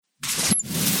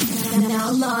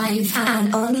Now live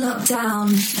and on lockdown.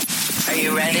 Are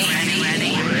you ready?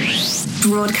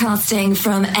 Broadcasting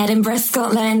from Edinburgh,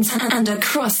 Scotland and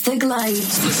across the globe.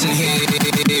 Listen here.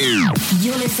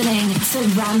 You're listening to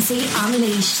Ramsey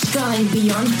Unleashed, Going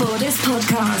Beyond Borders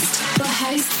podcast. The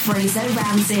host, Fraser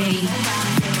Ramsey.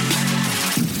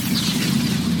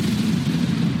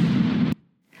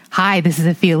 Hi, this is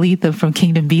Afia Letha from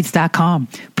KingdomBeats.com.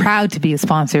 Proud to be a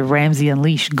sponsor of Ramsey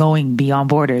Unleashed, Going Beyond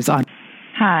Borders on.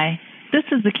 Hi, this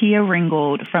is Zakia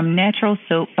Ringgold from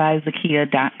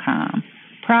NaturalSoapByZakia.com.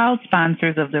 Proud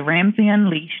sponsors of the Ramsey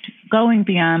Unleashed, Going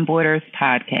Beyond Borders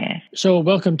podcast. So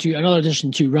welcome to another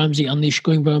edition to Ramsey Unleashed,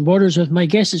 Going Beyond Borders with my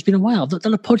guest. It's been a while. I've not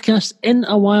done a podcast in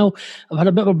a while. I've had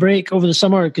a bit of a break over the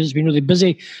summer because it's been really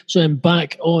busy. So I'm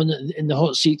back in the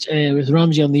hot seat with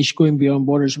Ramsey Unleashed, Going Beyond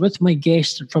Borders with my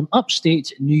guest from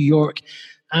upstate New York.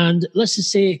 And let's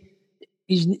just say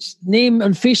his name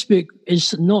on Facebook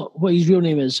is not what his real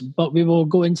name is, but we will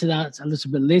go into that a little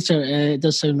bit later. It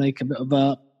does sound like a bit of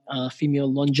a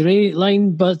female lingerie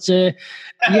line, but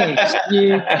yes,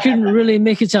 you couldn't really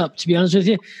make it up, to be honest with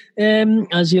you,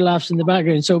 as he laughs in the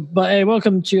background. So, but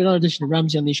welcome to another edition of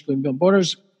Ramsey Unleashed, Going Beyond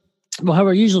Borders. We'll have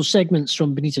our usual segments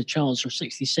from Benita Charles for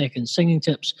 60 seconds singing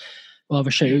tips. We'll have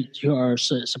a shout out to our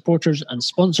supporters and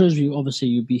sponsors. You'll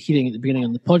be hearing at the beginning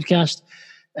of the podcast.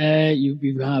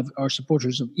 We have our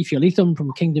supporters of Afia Letha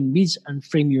from Kingdom Beats and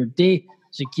Frame Your Day,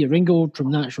 Zakia Ringgold from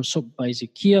Natural Soap by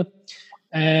Zakia.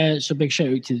 So big shout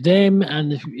out to them,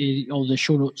 and all the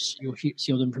show notes, you'll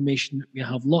see all the information. We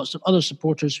have lots of other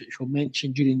supporters which we'll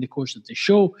mention during the course of the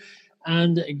show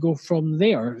and go from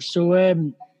there. So I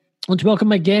want to welcome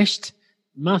my guest,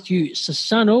 Matthew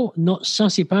Sassano, not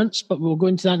Sassy Pants, but we'll go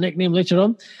into that nickname later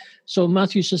on. So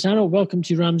Matthew Sassano, welcome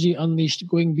to Ramsey Unleashed,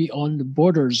 Going Beyond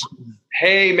Borders.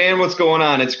 Hey man, what's going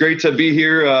on? It's great to be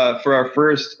here for our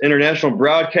first international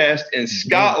broadcast in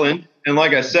Scotland. And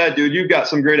like I said, dude, you've got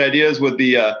some great ideas with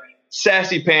the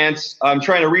sassy pants. I'm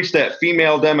trying to reach that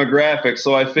female demographic.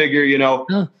 So I figure,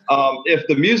 if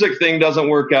the music thing doesn't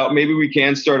work out, maybe we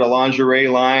can start a lingerie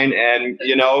line. And,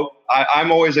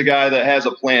 I'm always a guy that has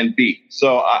a plan B.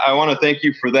 So I want to thank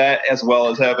you for that, as well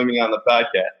as having me on the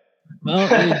podcast.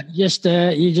 Well,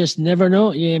 you just never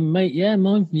know. You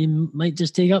might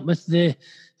just take up with the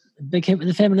big hit with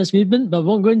the feminist movement, but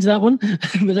won't go into that one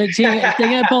without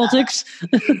taking out politics.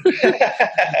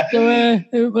 So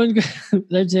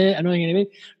that's annoying anyway.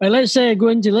 Right, let's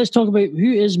talk about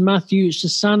who is Matthew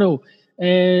Sassano.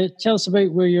 Tell us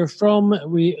about where you're from.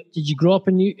 Did you grow up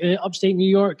in upstate New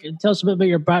York? And tell us a bit about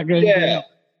your background. Yeah,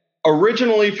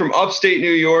 originally from upstate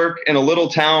New York in a little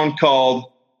town called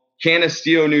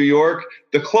Canisteo, New York.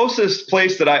 The closest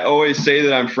place that I always say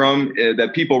that I'm from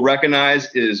that people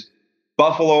recognize is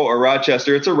Buffalo or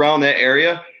Rochester. It's around that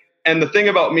area. And the thing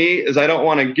about me is I don't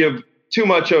want to give too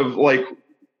much of like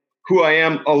who I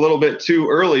am a little bit too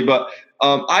early, but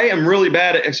I am really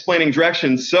bad at explaining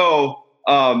directions. So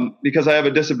because I have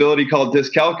a disability called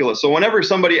dyscalculia. So whenever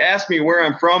somebody asks me where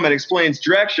I'm from and explains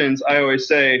directions, I always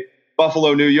say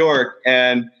Buffalo, New York.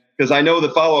 And because I know the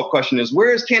follow-up question is,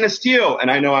 where is Canisteo? And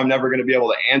I know I'm never going to be able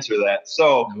to answer that.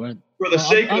 So for the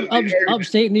sake of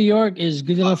upstate New York is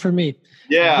good enough for me.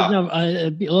 Yeah.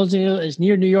 It's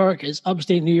near New York. It's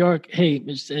upstate New York. Hey,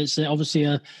 it's obviously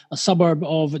a suburb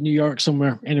of New York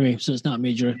somewhere. Anyway, so it's not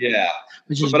major. Yeah.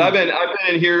 But I've been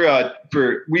in here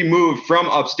we moved from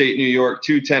upstate New York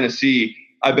to Tennessee.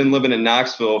 I've been living in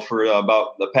Knoxville for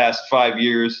about the past 5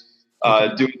 years,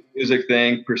 doing the music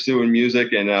thing, pursuing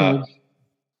music, and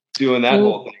doing that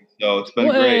whole thing. So it's been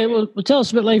great. Well, tell us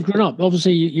about life growing up.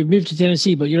 Obviously, you moved to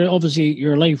Tennessee, but your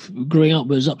life growing up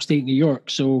was upstate New York.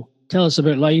 So tell us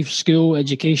about life, school,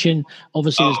 education.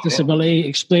 Obviously, there's disability.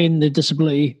 Explain the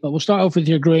disability. But we'll start off with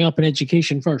your growing up in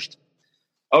education first.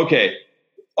 Okay.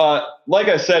 Like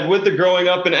I said, with the growing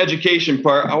up and education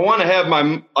part, I want to have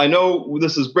I know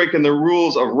this is breaking the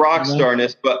rules of rock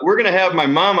starness, but we're going to have my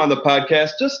mom on the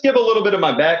podcast. Just give a little bit of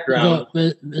my background.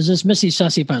 Is this Missy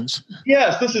Sassy Pants?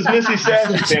 Yes, this is Missy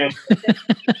Sassy Pants.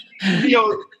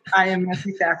 I am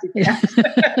Missy Sassy Pants.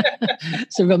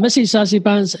 So we've got Missy Sassy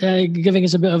Pants giving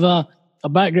us a bit of a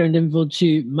background info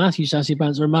to Matthew Sassy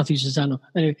Pants or Matthew Sassano.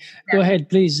 Anyway, Go ahead,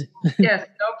 please. Yes,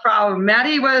 no problem.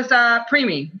 Matty was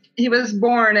preemie. He was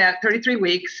born at 33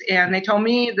 weeks, and they told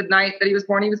me the night that he was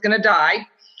born he was going to die.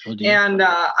 Oh, dear. And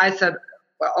I said,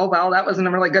 well, that wasn't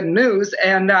really good news.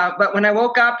 And but when I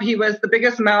woke up, he was the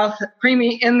biggest mouth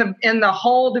preemie in the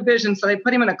whole division. So they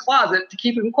put him in a closet to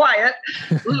keep him quiet.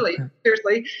 Literally,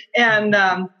 seriously. And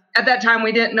at that time,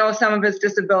 we didn't know some of his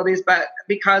disabilities, but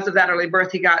because of that early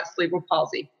birth, he got cerebral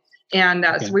palsy. And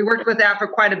so we worked with that for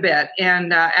quite a bit.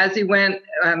 And as he went,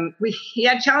 he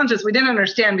had challenges we didn't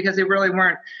understand because they really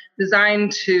weren't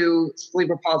designed to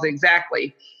cerebral palsy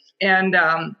exactly. And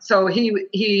so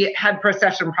he had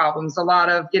procession problems, a lot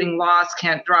of getting lost,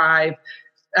 can't drive.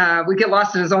 We get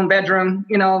lost in his own bedroom,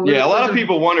 you know. Yeah, a lot of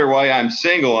people wonder why I'm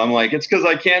single. I'm like, it's because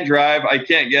I can't drive, I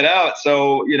can't get out.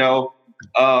 So,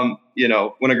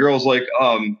 when a girl's like,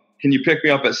 can you pick me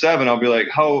up at 7? I'll be like,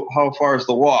 how far is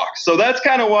the walk? So that's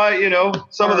kind of why,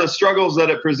 some of the struggles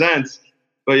that it presents.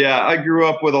 But yeah, I grew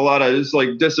up with a lot of just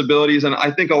like disabilities, and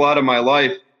I think a lot of my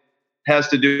life has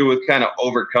to do with kind of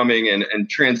overcoming and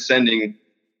transcending.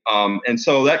 And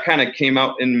so that kind of came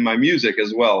out in my music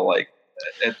as well. Like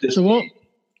at this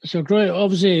So great.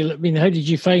 Obviously, I mean, how did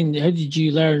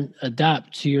you learn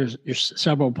adapt to your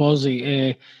cerebral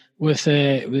palsy with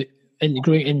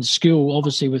growing in school,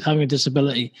 obviously with having a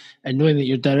disability and knowing that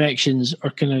your directions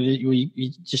are kind of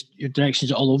your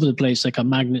directions are all over the place like a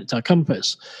magnet to a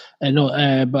compass.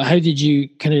 But how did you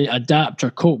kind of adapt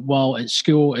or cope while at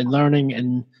school and learning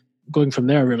and going from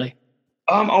there, really?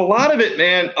 A lot of it,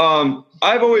 man.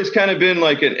 I've always kind of been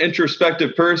like an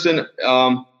introspective person,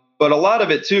 but a lot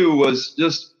of it too was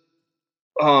just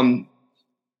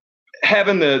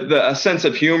having a sense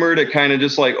of humor to kind of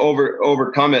just like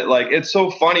overcome it. Like, it's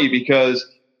so funny because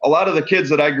a lot of the kids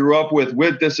that I grew up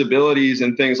with disabilities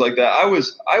and things like that, I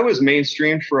was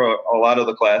mainstreamed for a lot of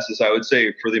the classes, I would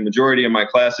say for the majority of my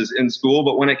classes in school.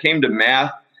 But when it came to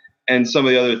math and some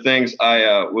of the other things,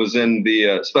 I was in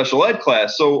the special ed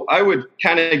class. So I would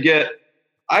kind of get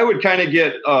a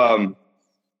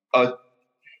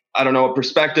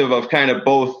perspective of kind of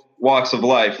both walks of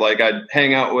life. Like, I'd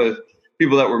hang out with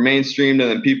people that were mainstreamed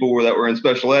and then people that were in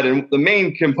special ed. And the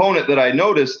main component that I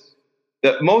noticed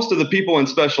that most of the people in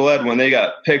special ed, when they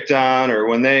got picked on or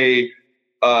when they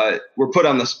were put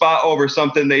on the spot over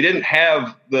something, they didn't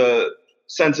have the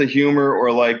sense of humor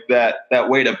or like that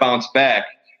way to bounce back.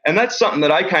 And that's something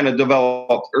that I kind of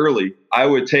developed early. I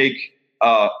would take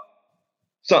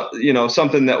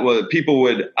something that people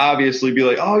would obviously be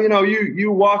like, oh,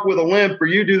 you walk with a limp or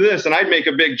you do this. And I'd make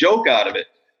a big joke out of it,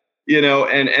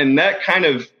 and that kind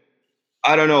of,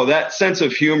 I don't know, that sense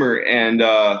of humor and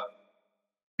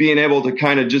being able to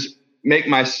kind of just make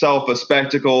myself a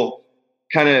spectacle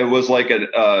kind of was like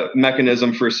a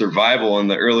mechanism for survival in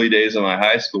the early days of my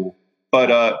high school.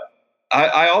 But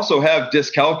I also have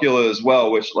dyscalculia as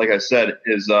well, which, like I said,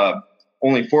 is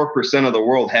only 4% of the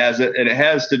world has it. And it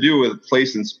has to do with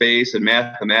place and space and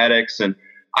mathematics. And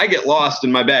I get lost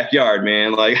in my backyard,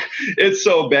 man. Like, it's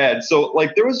so bad. So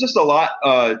like, there was just a lot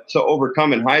to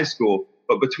overcome in high school,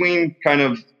 but between kind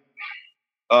of,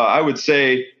 I would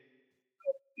say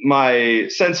my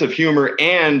sense of humor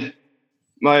and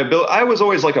my ability, I was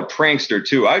always like a prankster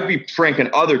too. I'd be pranking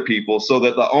other people so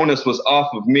that the onus was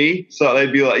off of me. So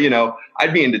they'd be like,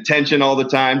 I'd be in detention all the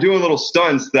time doing little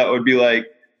stunts that would be like,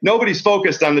 nobody's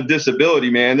focused on the disability,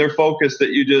 man. They're focused that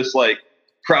you just like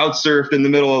crowd surfed in the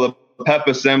middle of the pep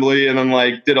assembly and then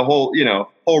like did a whole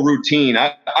routine.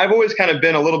 I've always kind of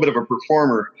been a little bit of a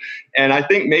performer. And I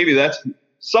think maybe that's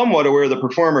somewhat of where the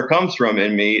performer comes from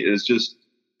in me, is just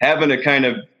having to kind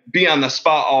of be on the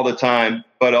spot all the time,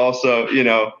 but also,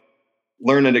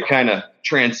 learning to kind of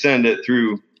transcend it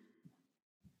through,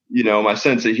 my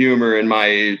sense of humor and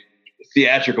my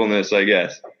theatricalness, I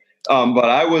guess. But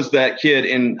I was that kid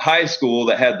in high school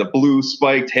that had the blue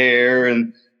spiked hair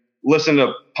and listened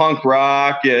to punk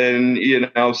rock and,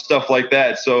 stuff like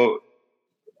that. So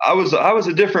I was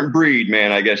a different breed,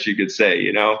 man, I guess you could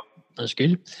say, That's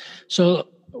good. So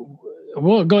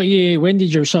what got you, when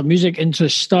did your sort of music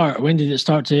interest start? When did it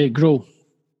start to grow?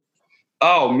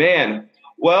 Oh, man.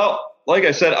 Well, like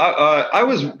I said, I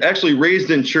was actually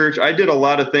raised in church. I did a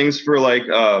lot of things for like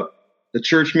the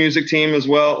church music team as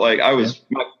well. Like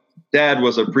my dad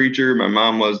was a preacher. My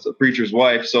mom was a preacher's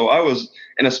wife. So I was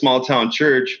in a small town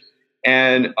church.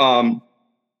 And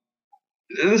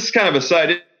this is kind of a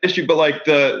side issue, but like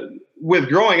with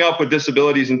growing up with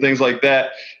disabilities and things like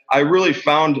that, I really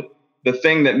found the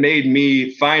thing that made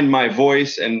me find my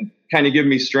voice and kind of give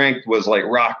me strength was like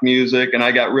rock music. And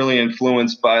I got really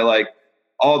influenced by like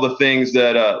all the things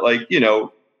that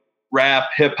rap,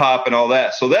 hip hop and all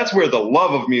that. So that's where the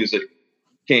love of music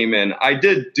came in. I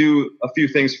did do a few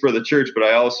things for the church, but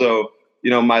I also,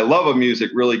 my love of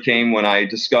music really came when I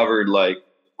discovered like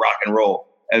rock and roll.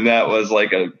 And that was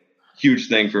like a huge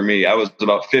thing for me. I was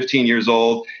about 15 years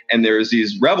old, and there was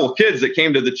these rebel kids that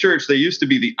came to the church. They used to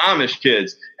be the Amish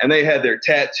kids, and they had their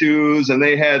tattoos and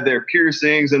they had their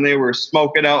piercings and they were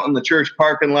smoking out in the church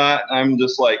parking lot. I'm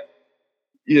just like,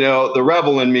 the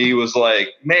rebel in me was like,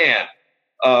 man,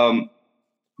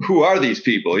 who are these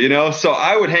people, you know? So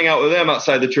I would hang out with them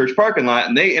outside the church parking lot,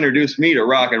 and they introduced me to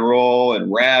rock and roll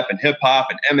and rap and hip hop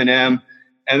and Eminem.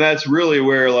 And that's really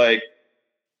where, like,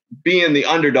 being the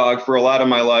underdog for a lot of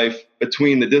my life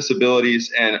between the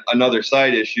disabilities and another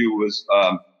side issue was,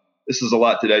 this is a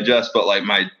lot to digest, but like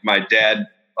my dad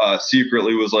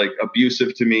secretly was like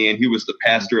abusive to me, and he was the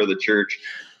pastor of the church.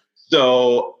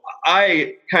 So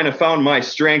I kind of found my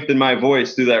strength in my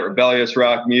voice through that rebellious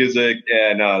rock music,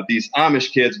 and these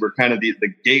Amish kids were kind of the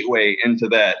gateway into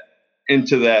that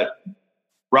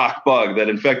rock bug that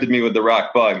infected me with the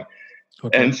rock bug.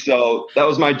 Okay. And so that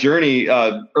was my journey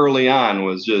early on,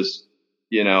 was just,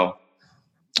 you know.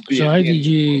 So how did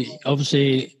you,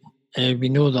 obviously, we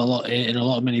know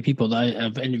that many people that I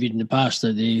have interviewed in the past,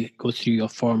 that they go through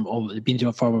they've been through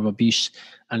a form of abuse,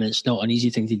 and it's not an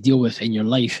easy thing to deal with in your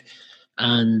life.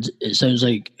 And it sounds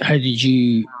like, how did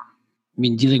you,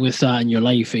 dealing with that in your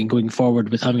life and going forward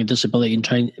with having a disability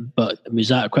and but was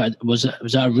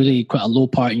that really quite a low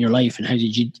part in your life? And how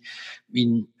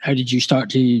did you start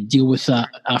to deal with that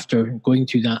after going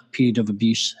through that period of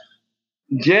abuse?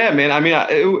 Yeah, man.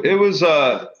 It was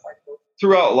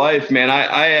throughout life, man.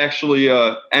 I actually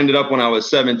ended up when I was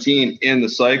 17 in the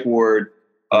psych ward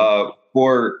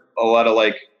for a lot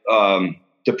of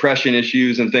depression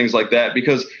issues and things like that,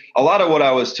 because a lot of what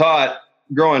I was taught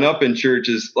growing up in church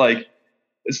is like,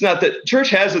 it's not that church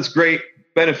has its great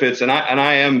benefits, and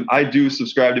I do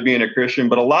subscribe to being a Christian,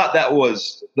 but a lot that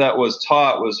was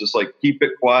taught was just like, keep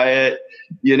it quiet,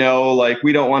 you know, like,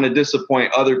 we don't want to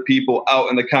disappoint other people out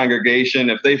in the congregation.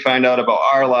 If they find out about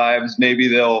our lives, maybe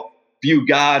they'll view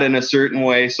God in a certain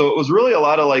way. So it was really a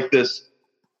lot of like this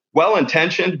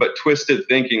well-intentioned but twisted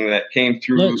thinking that came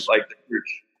through like the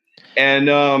church.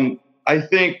 And I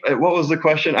think, what was the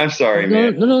question? I'm sorry,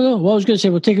 man. No. What I was going to say,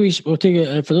 we'll take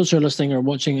it for those who are listening or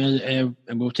watching, and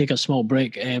we'll take a small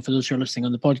break. For those who are listening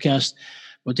on the podcast,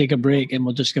 we'll take a break and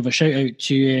we'll just give a shout out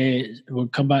to. We'll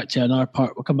come back to another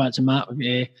part. We'll come back to Matt.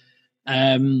 We'll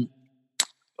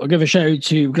give a shout out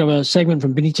to. We'll grab a segment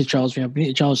from Benita Charles. We have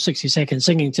Benita Charles 60-second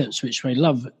singing tips, which I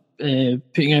love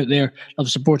putting out there. Love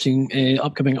supporting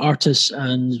upcoming artists,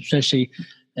 and especially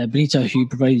Benita, who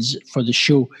provides for the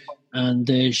show. And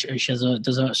she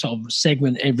does a sort of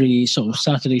segment every sort of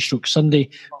Saturday/Sunday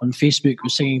on Facebook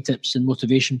with singing tips and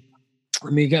motivation.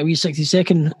 And we get a wee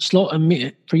 60-second slot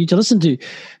for you to listen to.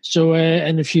 So,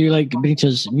 and if you like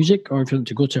Benita's music, or if you want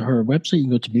to go to her website, you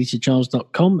can go to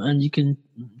benitacharles.com and you can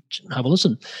have a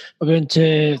listen. We're going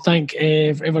to thank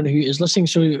everyone who is listening.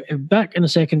 So back in a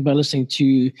second by listening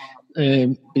to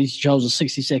Benita Charles'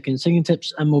 60-second singing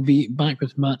tips, and we'll be back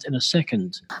with Matt in a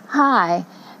second. Hi.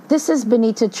 This is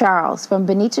Benita Charles from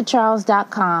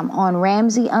BenitaCharles.com on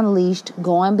Ramsey Unleashed,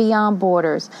 Going Beyond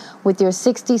Borders with your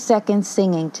 60-second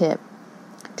singing tip.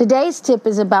 Today's tip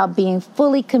is about being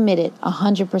fully committed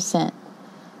 100%.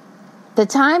 The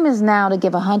time is now to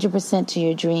give 100% to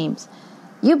your dreams.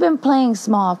 You've been playing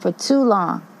small for too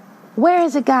long. Where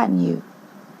has it gotten you?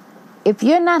 If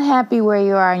you're not happy where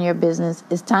you are in your business,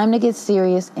 it's time to get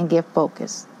serious and get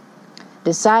focused.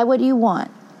 Decide what you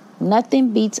want.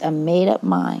 Nothing beats a made-up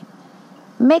mind.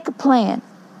 Make a plan.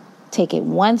 Take it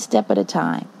one step at a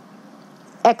time.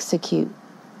 Execute.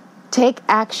 Take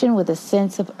action with a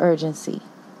sense of urgency.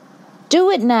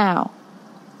 Do it now.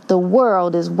 The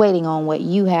world is waiting on what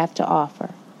you have to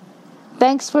offer.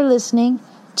 Thanks for listening.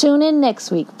 Tune in next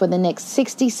week for the next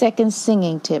 60-second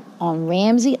singing tip on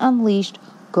Ramsey Unleashed,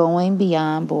 Going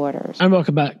Beyond Borders. And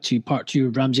welcome back to part 2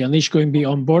 of Ramsey Unleashed, Going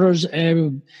Beyond Borders.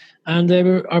 And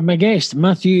my guest,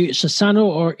 Matthew Sassano,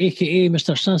 or AKA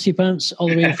Mr. Sassy Pants, all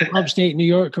the way from upstate New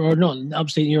York, or not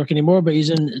upstate New York anymore, but he's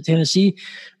in Tennessee.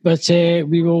 But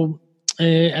we will,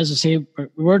 as I say,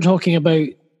 we were talking about,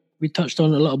 we touched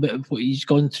on a little bit of what he's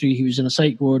gone through. He was in a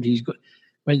psych ward.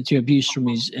 Went through abuse from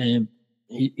his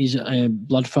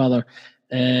blood father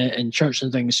in church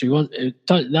and things. So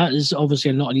that is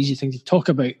obviously not an easy thing to talk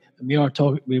about.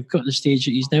 And we've got the stage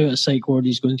that he's now at a psych ward.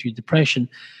 He's going through depression.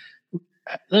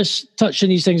 Let's touch on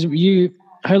these things.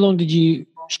 How long did you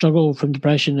struggle from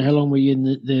depression? How long were you in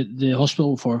the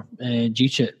hospital for due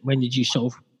to it? When did you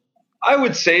sort of? I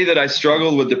would say that I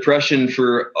struggled with depression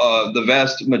for the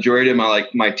vast majority of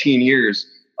my teen years.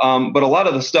 But a lot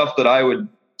of the stuff that I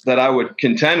would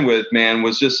contend with, man,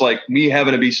 was just like me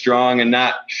having to be strong and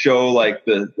not show like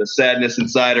the sadness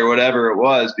inside or whatever it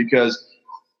was, because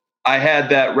I had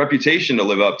that reputation to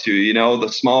live up to, you know, the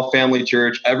small family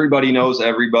church. Everybody knows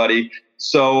everybody.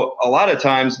 So a lot of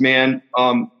times, man,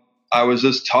 I was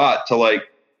just taught to like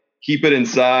keep it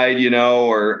inside, you know,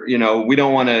 or, you know, we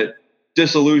don't want to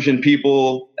disillusion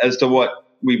people as to what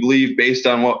we believe based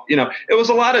on what, you know, it was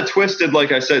a lot of twisted,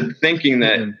 like I said, thinking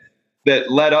that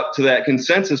that led up to that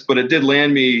consensus, but it did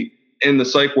land me in the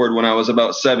psych ward when I was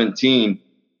about 17.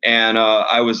 And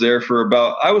I was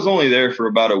only there for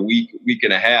about a week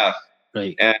and a half.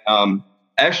 Right. And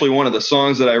actually one of the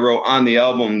songs that I wrote on the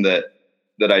album that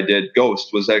I did,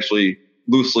 Ghost, was actually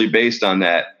loosely based on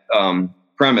that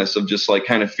premise of just like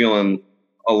kind of feeling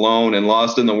alone and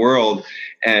lost in the world.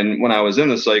 And when I was in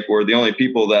the psych ward, the only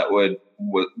people that would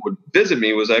visit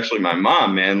me was actually my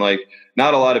mom, man. Like,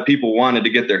 not a lot of people wanted to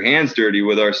get their hands dirty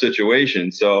with our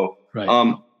situation. So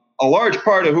right. A large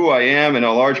part of who I am and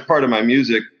a large part of my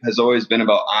music has always been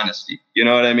about honesty. You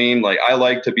know what I mean? Like, I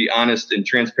like to be honest and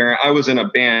transparent. I was in a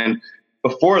band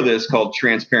before this called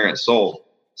Transparent Soul.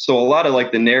 So a lot of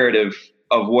like the narrative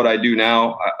of what I do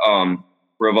now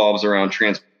revolves around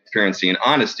transparency and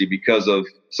honesty because of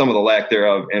some of the lack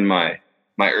thereof in my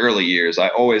early years. I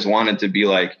always wanted to be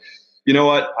like, you know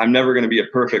what? I'm never going to be a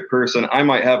perfect person. I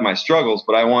might have my struggles,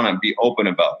 but I want to be open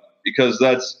about them because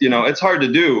that's, you know, it's hard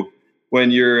to do when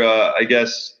you're, I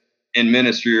guess, in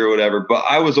ministry or whatever. But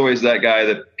I was always that guy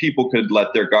that people could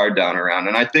let their guard down around.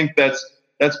 And I think that's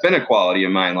been a quality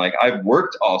of mine. Like, I've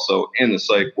worked also in the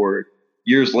psych ward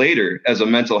years later as a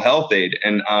mental health aide.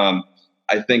 And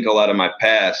I think a lot of my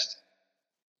past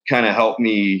kind of helped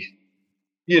me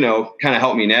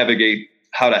navigate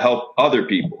how to help other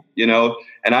people, you know?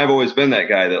 And I've always been that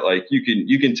guy that like,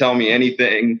 you can tell me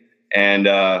anything and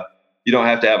you don't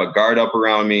have to have a guard up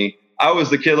around me. I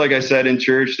was the kid, like I said, in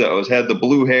church that had the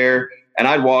blue hair, and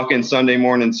I'd walk in Sunday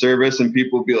morning service and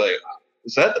people would be like,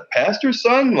 is that the pastor's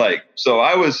son? Like, so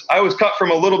I was cut from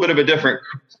a little bit of a different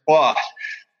cloth.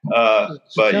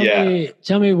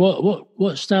 Tell me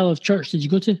what style of church did you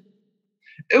go to?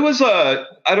 It was I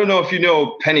don't know if you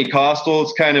know Pentecostal.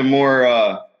 It's kind of more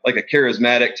like a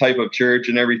charismatic type of church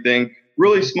and everything.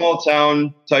 Really small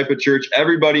town type of church.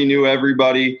 Everybody knew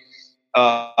everybody.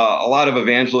 A lot of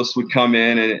evangelists would come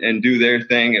in and do their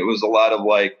thing. It was a lot of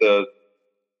like the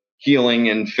healing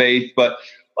and faith. But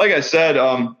like I said,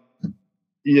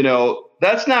 you know,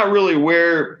 that's not really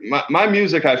where my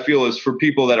music, I feel, is for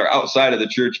people that are outside of the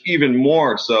church, even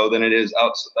more so than it is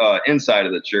inside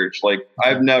of the church. Like,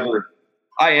 I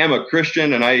am a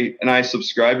Christian and I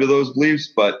subscribe to those beliefs,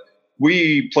 but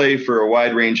we play for a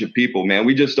wide range of people, man.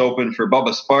 We just opened for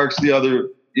Bubba Sparks a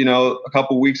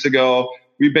couple weeks ago.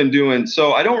 We've been doing,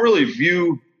 so I don't really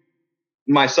view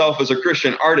myself as a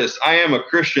Christian artist. I am a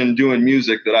Christian doing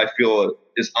music that I feel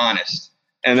is honest.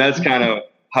 And that's kind of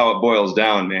how it boils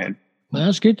down, man. Well,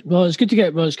 that's good. Well, it's good to get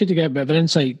a bit of an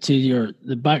insight to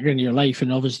the background of your life,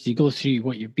 and obviously to go through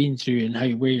what you've been through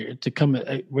and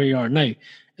where you are now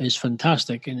is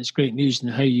fantastic, and it's great news.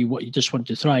 And what you just want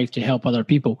to thrive to help other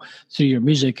people through your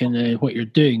music and what you're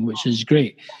doing, which is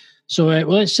great. So,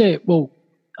 let's say,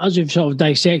 as we've sort of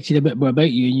dissected a bit more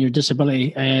about you and your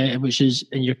disability,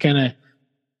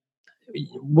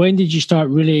 when did you start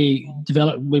really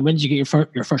develop? When did you get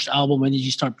your first album? When did you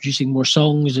start producing more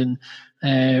songs? And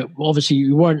obviously,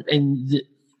 you were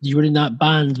in that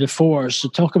band before. So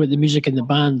talk about the music in the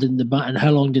band and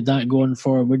how long did that go on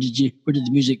for? Where did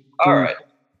the music go? All right.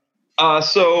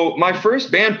 So my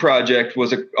first band project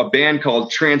was a band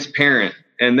called Transparent.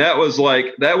 And that was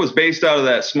based out of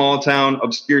that small town,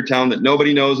 obscure town that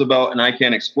nobody knows about and I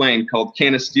can't explain, called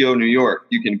Canisteo, New York.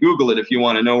 You can Google it if you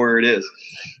want to know where it is.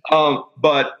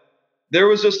 But there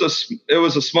was it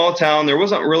was a small town. There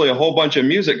wasn't really a whole bunch of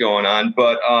music going on.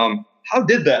 But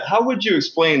how would you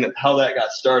explain how that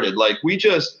got started? Like, we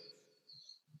just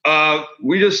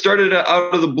started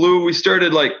out of the blue. We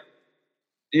started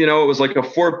it was like a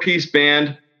 4-piece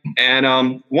band.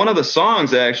 And one of the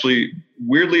songs, actually,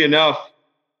 weirdly enough,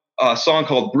 a song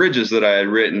called Bridges that I had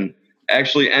written,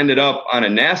 actually ended up on a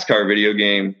NASCAR video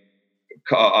game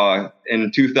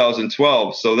in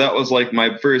 2012. So that was like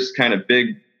my first kind of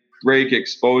big break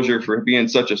exposure for being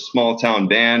such a small town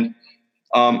band.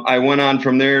 I went on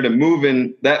from there to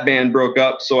moving. That band broke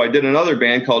up. So I did another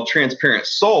band called Transparent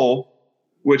Soul,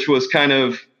 which was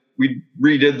we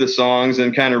redid the songs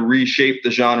and kind of reshaped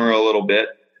the genre a little bit.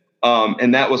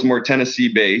 And that was more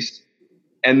Tennessee based.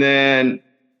 And then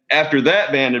after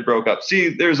that band had broke up, see,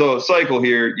 there's a cycle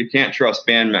here. You can't trust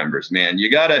band members, man. You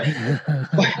gotta,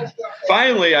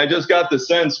 finally, I just got the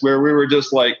sense where we were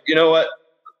just like, you know what?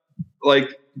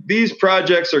 Like, these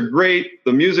projects are great.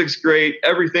 The music's great.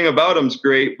 Everything about them's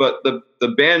great. But the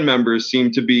band members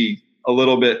seem to be a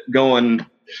little bit going.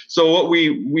 So what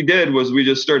we did was we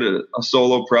just started a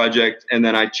solo project, and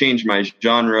then I changed my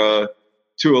genre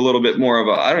to a little bit more of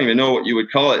I don't even know what you would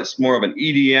call it. It's more of an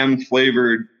EDM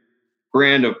flavored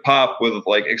brand of pop with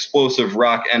like explosive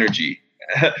rock energy.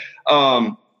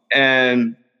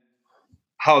 And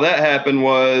how that happened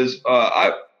was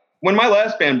when my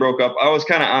last band broke up, I was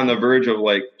kind of on the verge of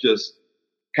like just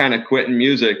kind of quitting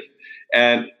music.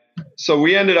 And so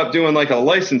we ended up doing like a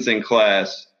licensing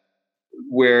class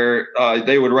where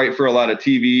they would write for a lot of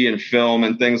TV and film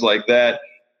and things like that.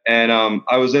 And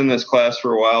I was in this class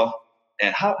for a while.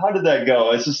 And how did that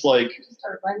go? It's just like,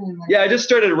 I just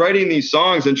started writing these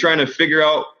songs and trying to figure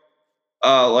out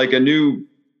like a new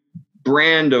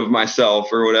brand of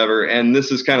myself or whatever. And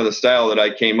this is kind of the style that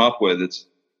I came up with. It's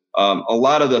a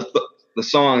lot of the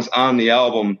songs on the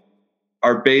album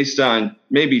are based on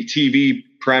maybe TV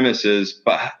premises,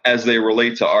 but as they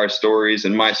relate to our stories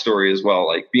and my story as well,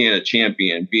 like being a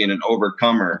champion, being an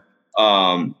overcomer.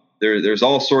 There's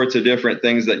all sorts of different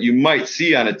things that you might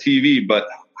see on a TV, but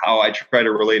how I try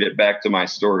to relate it back to my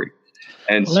story.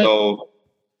 And Well,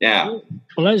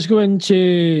 let's go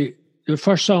into the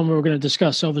first song we're going to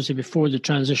discuss, obviously, before the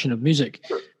transition of music.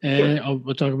 Sure.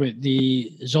 We'll talk about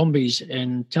the Zombies,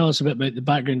 and tell us a bit about the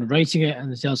background of writing it,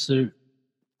 and tell us a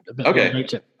bit about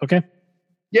it. Okay?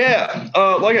 Yeah.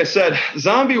 Like I said,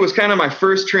 Zombie was kind of my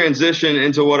first transition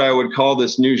into what I would call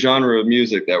this new genre of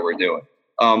music that we're doing.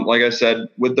 Like I said,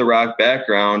 with the rock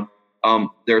background,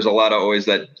 there's a lot of always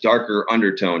that darker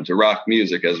undertone to rock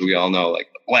music, as we all know, like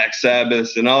Black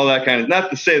Sabbath and all that kind of, not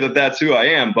to say that that's who I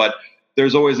am, but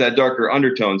there's always that darker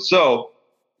undertone. So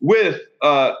with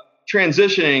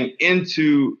transitioning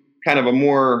into kind of a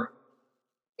more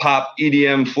pop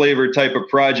EDM flavor type of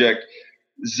project,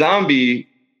 Zombie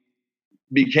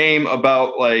became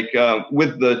about like,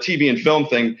 with the TV and film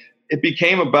thing, it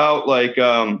became about like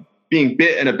being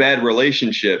bit in a bad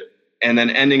relationship and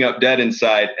then ending up dead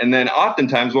inside. And then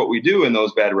oftentimes what we do in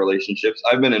those bad relationships,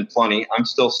 I've been in plenty, I'm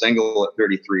still single at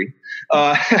 33,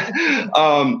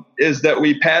 is that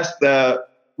we pass the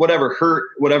whatever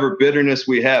hurt, whatever bitterness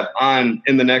we have on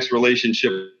in the next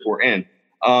relationship we're in.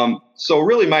 So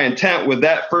really my intent with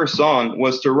that first song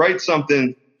was to write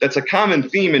something that's a common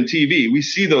theme in TV. We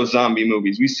see those zombie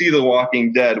movies. We see The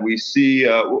Walking Dead. We see,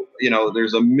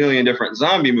 there's a million different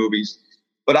zombie movies.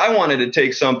 But I wanted to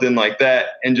take something like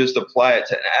that and just apply it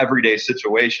to an everyday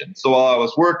situation. So while I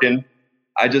was working,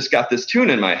 I just got this tune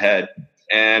in my head.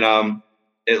 And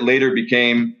it later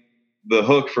became the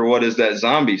hook for What Is That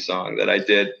Zombie song that I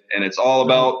did. And it's all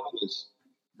about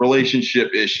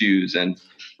relationship issues. And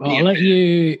I'll let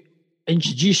you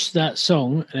introduce that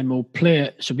song, and then we'll play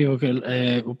it. So people can,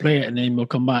 we'll play it, and then we'll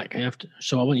come back after.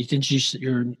 So I want you to introduce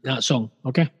that song,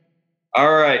 okay?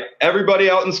 All right, everybody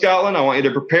out in Scotland, I want you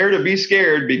to prepare to be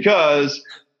scared because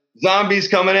Zombie's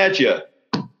coming at you.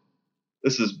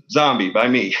 This is Zombie by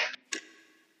me.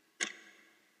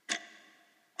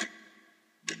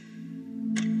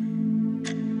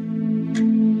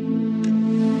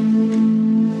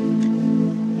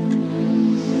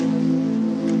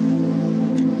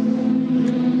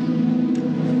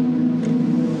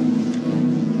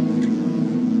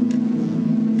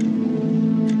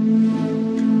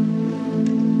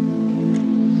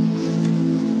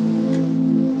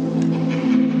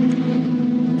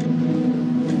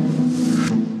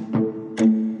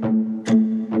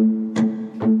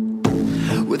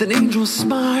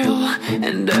 Smile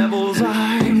and devil's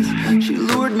eyes, she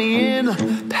lured me in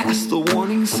past the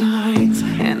warning signs,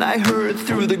 and I heard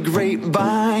through the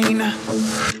grapevine.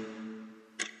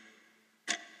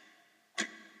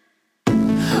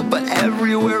 But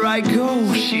everywhere I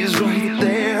go, she's right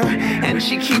there, and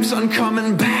she keeps on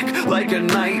coming back like a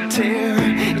night terror.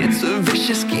 It's a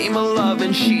vicious game of love,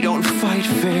 and she don't fight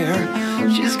fair.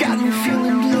 She's got me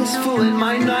feeling blissful in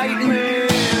my nightmare,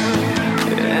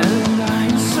 and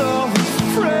I'm so afraid.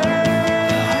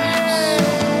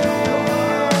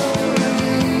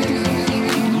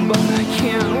 But I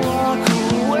can't walk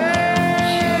away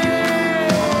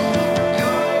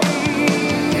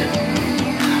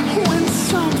when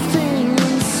something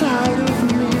inside of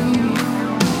me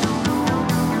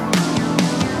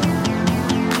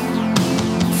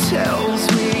tells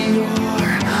me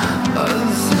you're a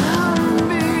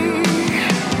zombie.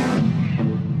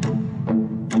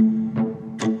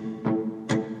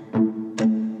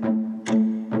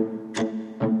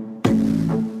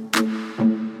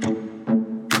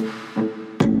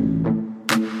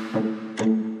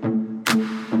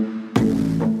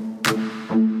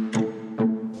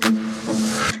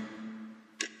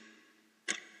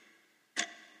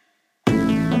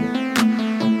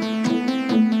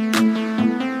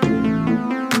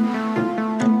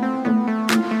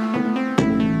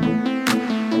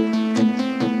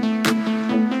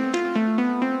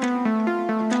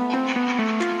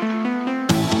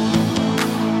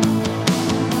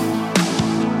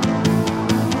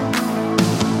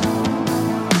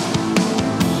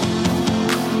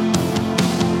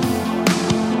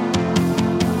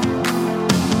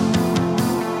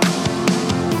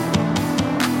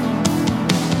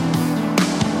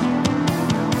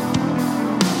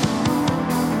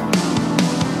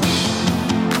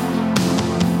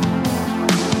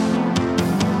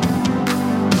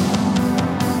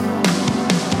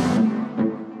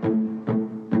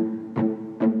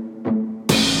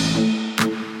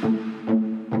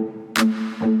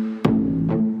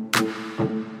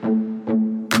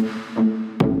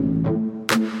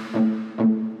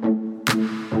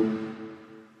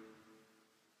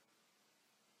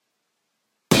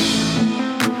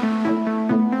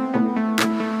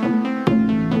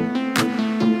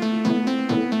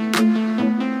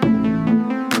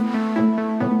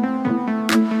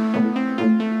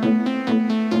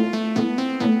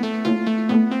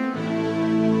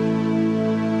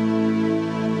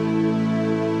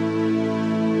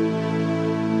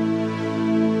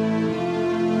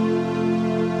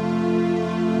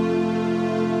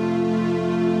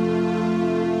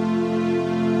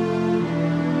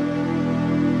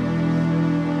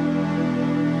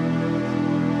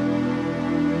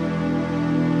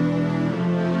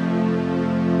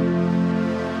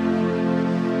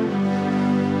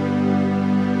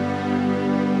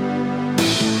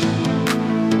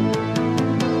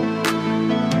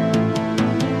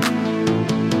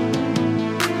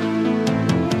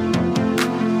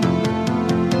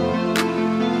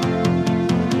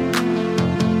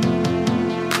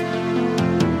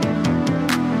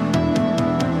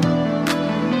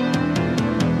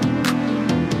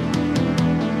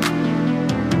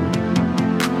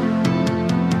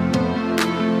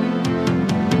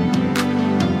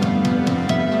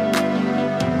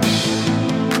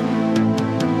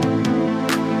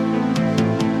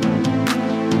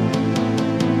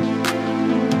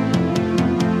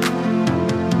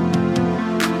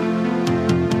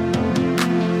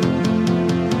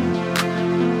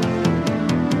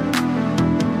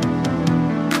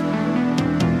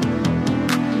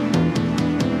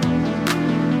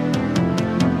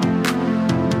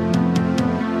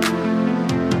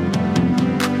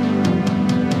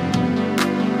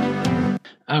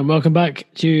 And welcome back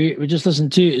to, we just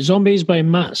listened to Zombies by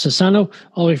Matt Sassano,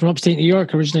 all the way from upstate New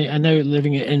York originally, and now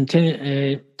living in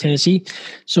Tennessee.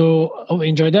 So I hope you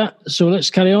enjoyed that. So let's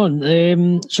carry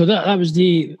on. So that was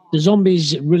the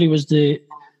Zombies really was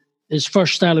his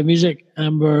first style of music,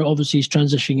 and we're obviously he's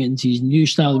transitioning into his new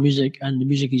style of music and the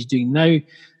music he's doing now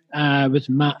with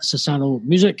Matt Sassano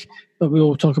Music. But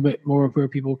we'll talk a bit more of where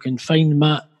people can find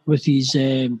Matt with his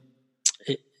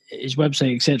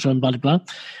website, etc., and blah, blah, blah.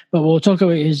 But we'll talk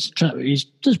about he's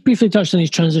just briefly touched on his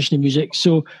transition in music.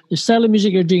 So the style of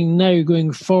music you're doing now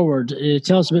going forward,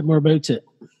 tell us a bit more about it.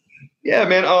 Yeah,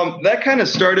 man. That kind of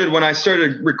started when I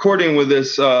started recording with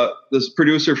this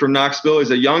producer from Knoxville.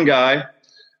 He's a young guy.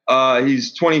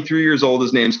 He's 23 years old.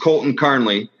 His name's Colton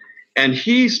Carnley. And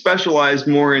he specialized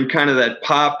more in kind of that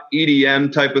pop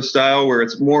EDM type of style where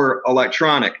it's more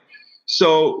electronic.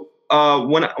 So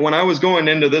when I was going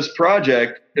into this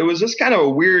project, it was just kind of a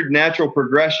weird natural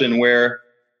progression where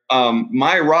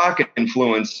my rock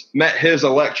influence met his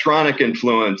electronic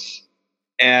influence.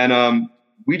 And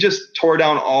we just tore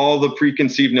down all the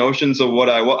preconceived notions of what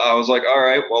I was like, all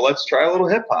right, well, let's try a little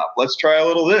hip hop. Let's try a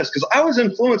little this. Because I was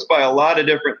influenced by a lot of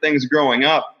different things growing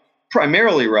up,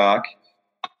 primarily rock.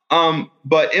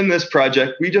 But in this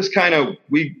project, we just kind of,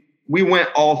 we went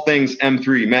all things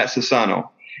M3, Matt Sassano.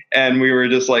 And we were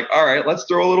just like, all right, let's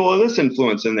throw a little of this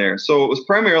influence in there. So it was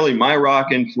primarily my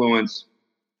rock influence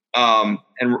and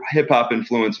hip hop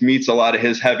influence meets a lot of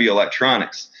his heavy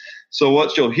electronics. So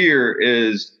what you'll hear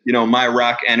is, my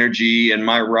rock energy and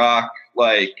my rock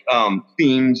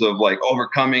themes of like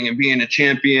overcoming and being a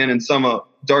champion and some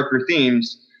darker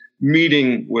themes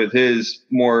meeting with his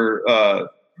more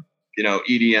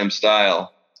EDM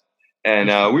style. And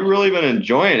we've really been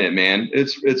enjoying it, man.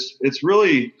 It's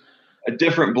really a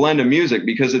different blend of music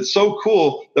because it's so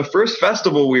cool. The first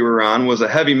festival we were on was a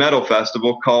heavy metal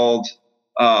festival called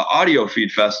Audio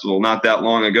Feed Festival not that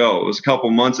long ago. It was a couple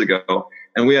months ago.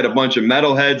 And we had a bunch of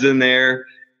metalheads in there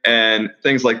and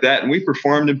things like that. And we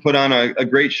performed and put on a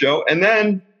great show. And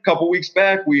then a couple weeks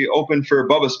back, we opened for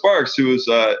Bubba Sparks, who was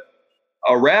a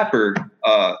rapper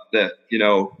that,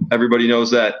 everybody knows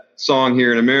that song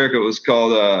here in America. It was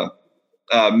called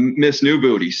Miss New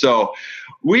Booty. So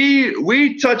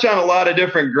we touch on a lot of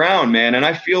different ground, man. And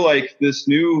I feel like this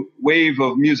new wave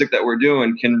of music that we're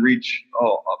doing can reach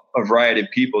a variety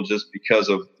of people just because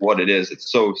of what it is.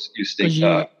 It's so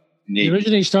neat. You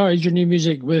originally started your new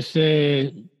music with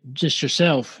just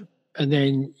yourself, and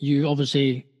then you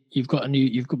obviously you've kind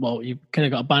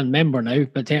of got a band member now,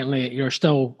 but technically you're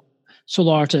still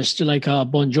solo artist, like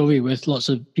Bon Jovi with lots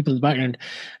of people in the background,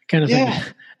 kind of thing.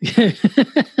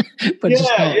 But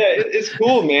it's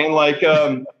cool, man. Like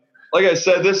I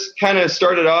said, this kind of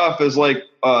started off as like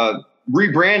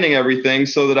rebranding everything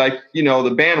so that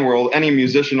the band world, any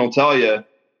musician will tell you,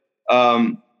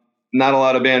 not a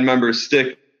lot of band members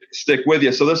stick with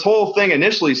you. So this whole thing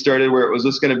initially started where it was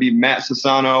just going to be Matt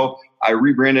Sassano. I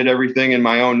rebranded everything in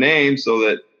my own name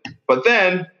but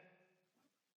then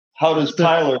how does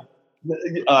Tyler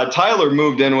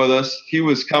moved in with us. He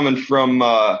was coming from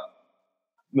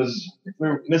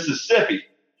Mississippi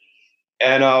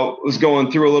and was going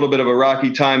through a little bit of a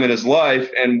rocky time in his life.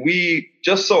 And we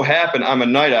just so happened, I'm a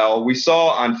night owl. We saw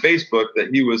on Facebook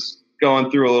that he was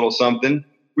going through a little something.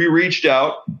 We reached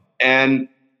out, and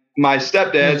my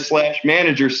stepdad /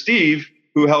 manager, Steve,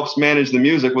 who helps manage the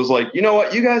music, was like, you know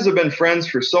what? You guys have been friends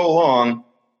for so long.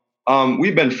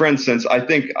 We've been friends since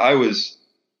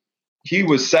he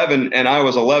was 7 and I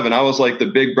was 11. I was like the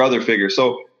big brother figure.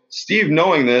 So Steve,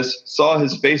 knowing this, saw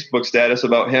his Facebook status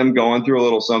about him going through a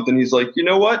little something. He's like, you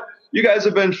know what? You guys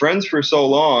have been friends for so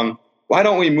long. Why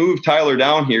don't we move Tyler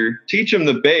down here, teach him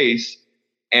the bass,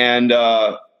 and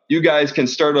you guys can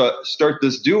start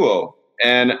this duo.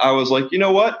 And I was like, you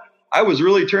know what? I was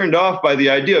really turned off by the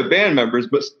idea of band members,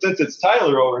 but since it's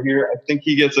Tyler over here, I think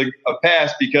he gets a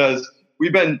pass because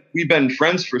we've been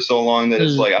friends for so long that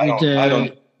it's like I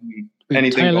don't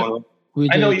anything Tyler, going on.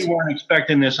 I know you weren't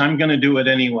expecting this. I'm going to do it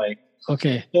anyway.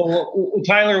 Okay. So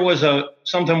Tyler was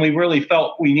something we really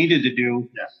felt we needed to do,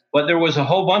 but there was a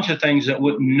whole bunch of things that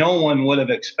no one would have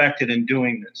expected in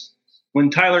doing this. When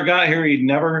Tyler got here, he'd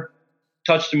never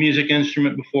touched a music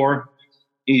instrument before.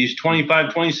 He's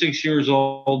 25, 26 years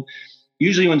old.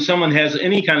 Usually when someone has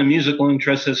any kind of musical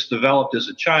interest that's developed as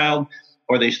a child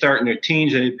or they start in their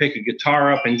teens, they pick a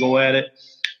guitar up and go at it.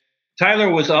 Tyler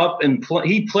was up and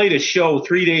he played a show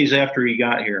 3 days after he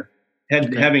got here,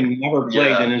 having never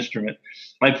played an instrument.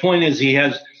 My point is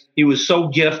he was so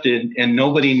gifted and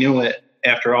nobody knew it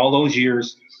after all those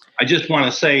years. I just want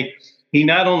to say he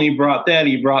not only brought that,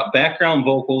 he brought background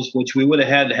vocals, which we would have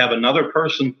had to have another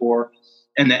person for.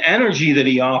 and the energy that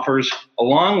he offers,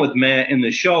 along with Matt in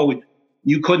the show,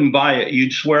 you couldn't buy it.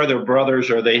 You'd swear they're brothers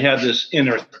or they had this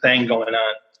inner thing going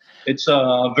on. It's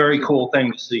a very cool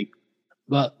thing to see.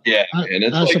 But yeah, and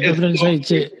it's that's like, a different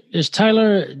insight. Is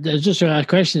Tyler? Just a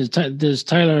question: does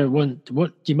Tyler want?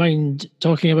 What do you mind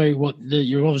talking about?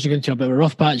 You're obviously going to a bit of a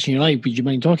rough patch in your life, but do you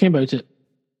mind talking about it?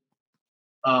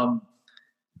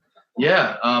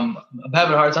 Yeah, I'm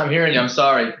having a hard time hearing you. I'm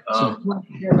sorry.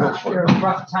 Your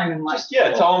rough time in life.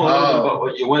 Yeah, tell them a little bit about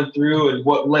what you went through and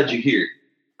what led you here.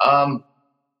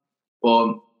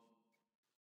 Well,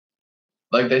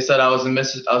 like they said, I was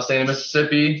staying in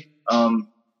Mississippi.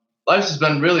 Life's just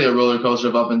been really a roller coaster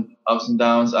of ups and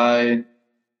downs. I'm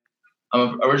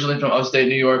originally from upstate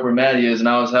New York, where Maddie is, and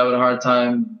I was having a hard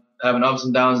time having ups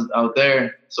and downs out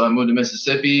there. So I moved to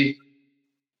Mississippi,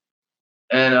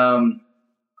 and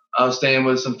I was staying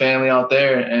with some family out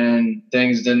there, and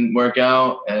things didn't work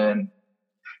out, and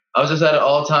I was just at an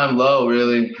all-time low,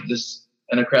 really, just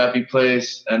in a crappy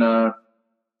place, and I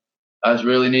just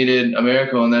really needed a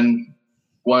miracle. And then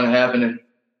one happened,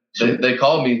 and they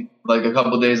called me like a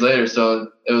couple of days later,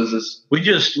 so it was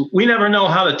just... We never know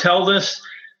how to tell this.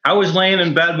 I was laying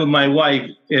in bed with my wife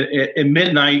at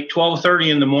midnight, 12:30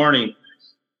 in the morning,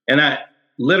 and I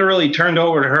literally turned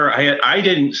over to her. I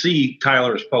didn't see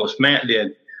Tyler's post. Matt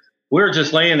did. We were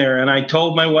just laying there, and I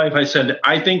told my wife, I said,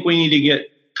 I think we need to get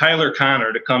Tyler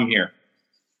Connor to come here.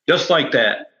 Just like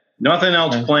that. Nothing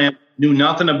else planned. Knew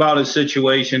nothing about his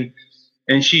situation.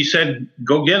 And she said,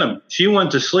 go get him. She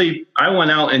went to sleep. I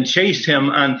went out and chased him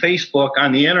on Facebook,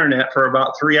 on the internet, for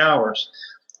about 3 hours.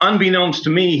 Unbeknownst to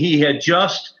me, he had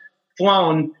just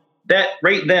flown that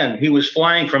right then. He was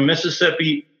flying from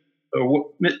Mississippi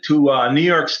to New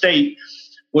York State,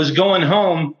 was going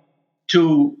home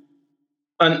to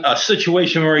a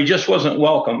situation where he just wasn't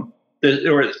welcome.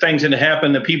 There were things that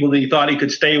happened, the people that he thought he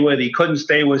could stay with, he couldn't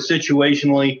stay with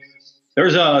situationally.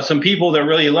 There's some people that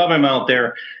really love him out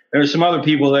there. There's some other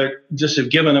people that just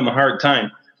have given him a hard time.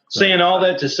 Right. Saying all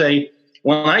that to say,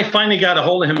 when I finally got a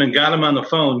hold of him and got him on the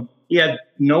phone, he had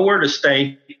nowhere to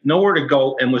stay, nowhere to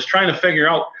go, and was trying to figure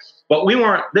out. But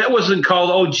that wasn't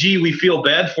called, oh, gee, we feel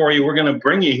bad for you, we're going to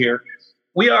bring you here.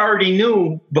 We already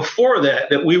knew before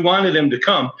that we wanted him to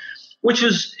come, which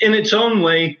is in its own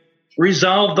way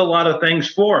resolved a lot of things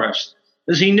for us.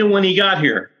 As he knew when he got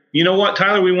here, you know what,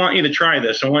 Tyler, we want you to try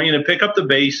this. I want you to pick up the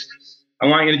bass. I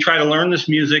want you to try to learn this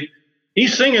music.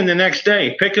 He's singing the next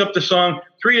day, pick up the song.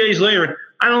 3 days later,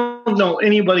 I don't know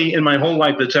anybody in my whole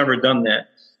life that's ever done that,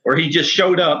 where he just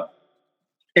showed up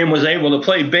and was able to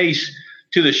play bass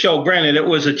to the show. Granted, it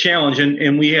was a challenge,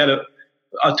 and we had a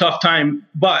tough time.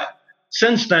 But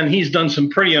since then, he's done some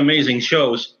pretty amazing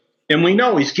shows. And we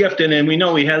know he's gifted, and we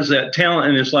know he has that talent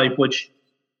in his life, which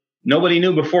nobody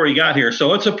knew before he got here.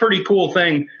 So it's a pretty cool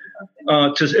thing.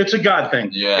 It's a God thing.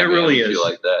 Yeah, it really is. Feel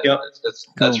like that. Yep.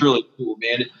 That's really cool,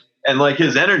 man. And like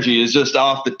his energy is just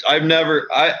off the.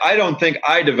 I don't think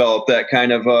I developed that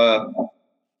kind of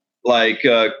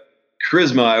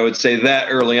charisma. I would say that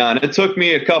early on. It took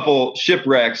me a couple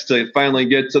shipwrecks to finally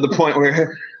get to the point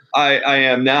where I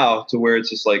am now, to where it's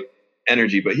just like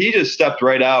energy. But he just stepped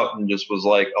right out and just was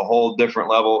like a whole different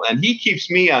level. And he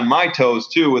keeps me on my toes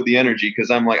too with the energy,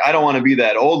 because I'm like, I don't want to be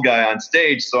that old guy on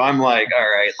stage. So I'm like, all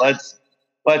right, let's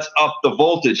up the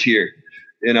voltage here.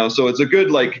 You know, so it's a good,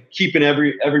 like, keeping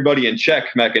everybody in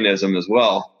check mechanism as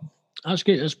well. That's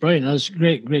great. That's brilliant. That's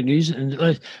great news.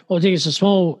 And we'll take a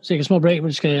small break. I'm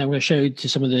going to shout out to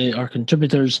some of our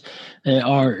contributors.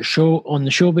 On the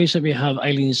show, basically, we have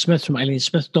Eileen Smith from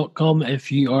eileensmith.com.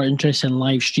 If you are interested in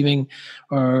live streaming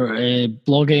or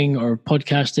blogging or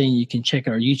podcasting, you can check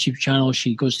out our YouTube channel.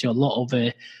 She goes to a lot of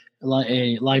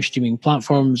live streaming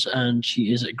platforms, and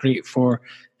she is great for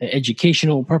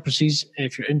educational purposes.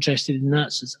 If you're interested in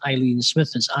that, so it's Eileen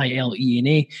Smith. It's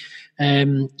ILENA.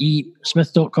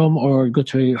 Smith.com, or go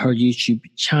to her YouTube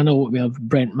channel. We have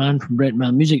Brent Mann from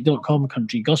BrentMannMusic.com,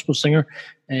 country gospel singer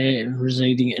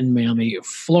residing in Miami,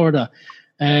 Florida.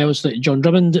 Was John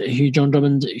Drummond,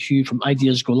 who from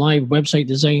Ideas Go Live website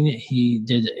design. He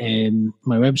did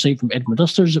my website from Edmund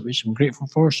Dusters, which I'm grateful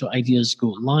for. So Ideas Go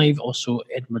Live, also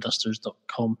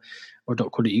edmunddusters.com or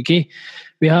 .co.uk.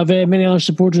 We have many other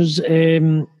supporters.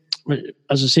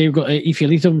 As I say, we've got Aoife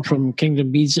Leatham from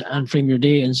Kingdom Beads and Frame Your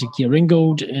Day, and Zakia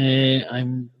Ringgold.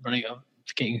 I'm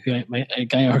forgetting who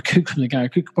Guy R. Cook from the Guy R.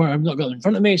 Cook part. I've not got it in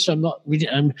front of me, so I'm not reading.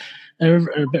 I'm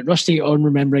a bit rusty on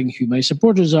remembering who my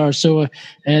supporters are. So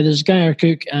there's Guy R.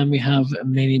 Cook, and we have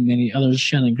many others.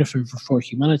 Shannon Griffin for For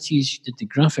Humanities, who did the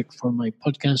graphic for my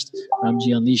podcast,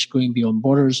 Ramsey Unleashed, Going Beyond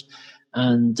Borders.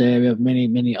 And we have many,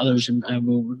 many others, and I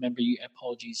will remember you.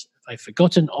 Apologies if I've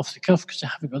forgotten off the cuff because I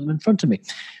haven't got them in front of me.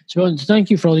 So I want to thank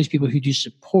you for all these people who do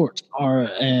support our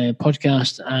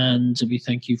podcast, and we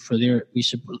thank you for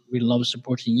we love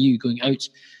supporting you, going out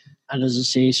and, as I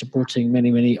say, supporting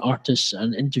many, many artists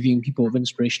and interviewing people with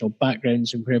inspirational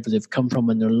backgrounds and wherever they've come from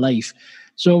in their life.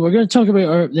 So we're going to talk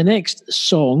about the next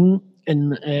song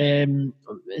in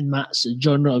Matt's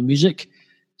genre of music.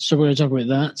 So we're going to talk about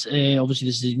that. Obviously,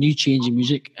 this is a new change in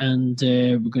music, and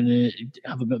we're going to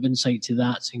have a bit of insight to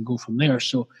that and go from there.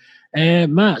 So,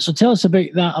 Matt, so tell us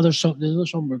about that other song. The other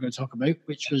song we're going to talk about,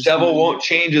 which was "Devil Won't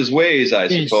Change His Ways," I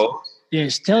suppose.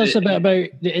 Yes, tell us a bit about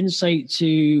the insight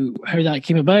to how that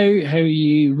came about, how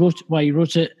you wrote, why you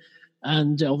wrote it,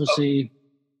 and obviously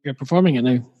you're performing it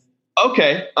now.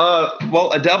 Okay.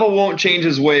 Well, "A Devil Won't Change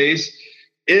His Ways"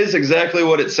 is exactly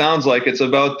what it sounds like. It's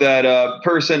about that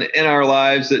person in our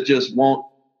lives that just won't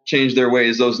change their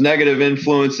ways. Those negative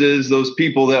influences, those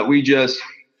people that we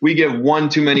give one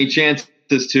too many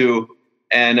chances to,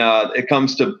 and it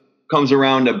comes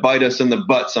around to bite us in the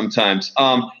butt sometimes.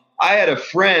 I had a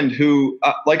friend who,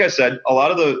 like I said, a lot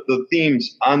of the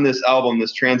themes on this album,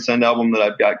 this Transcend album that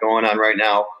I've got going on right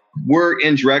now, were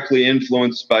indirectly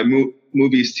influenced by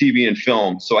movies, TV, and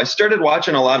film. So I started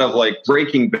watching a lot of like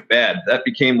Breaking Bad. That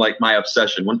became like my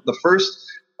obsession. When the first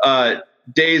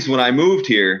days when I moved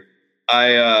here,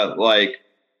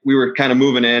 we were kind of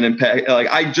moving in, and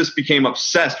I just became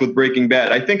obsessed with Breaking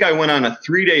Bad. I think I went on a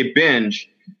 3-day binge,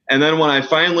 and then when I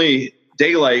finally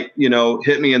daylight,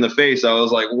 hit me in the face, I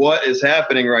was like, what is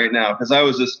happening right now? Because I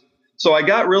was so I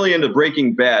got really into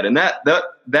Breaking Bad, and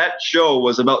that show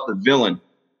was about the villain.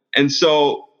 And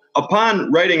so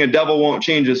upon writing "A Devil Won't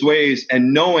Change His Ways"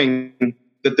 and knowing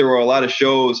that there were a lot of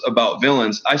shows about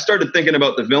villains, I started thinking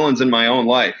about the villains in my own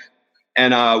life.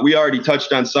 And we already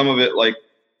touched on some of it, like,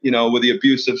 with the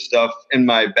abusive stuff in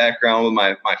my background with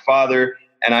my father.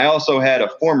 And I also had a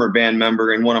former band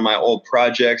member in one of my old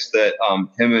projects that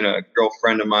him and a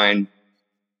girlfriend of mine,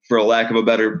 for a lack of a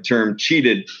better term,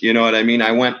 cheated. You know what I mean?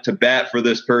 I went to bat for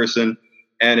this person,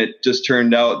 and it just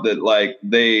turned out that like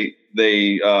they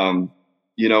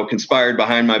conspired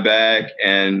behind my back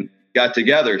and got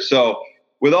together. So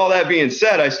with all that being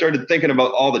said, I started thinking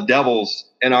about all the devils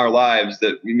in our lives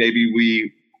that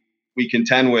we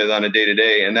contend with on a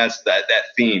day-to-day. And that's that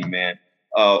theme, man,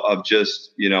 of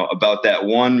just, about that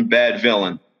one bad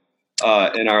villain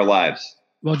in our lives.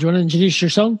 Well, do you want to introduce your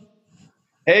song?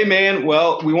 Hey, man.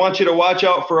 Well, we want you to watch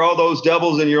out for all those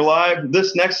devils in your life.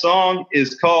 This next song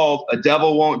is called "A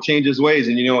Devil Won't Change His Ways,"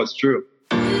 and it's true.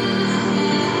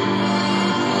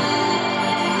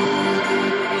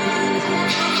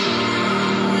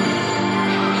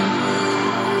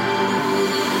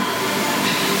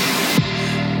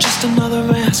 Just another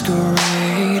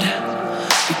masquerade,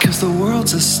 because the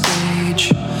world's a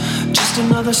stage. Just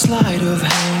another sleight of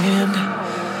hand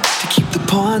to keep the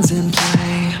pawns in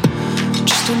play.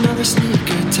 Just another sneak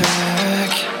attack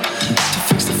to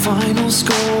fix the final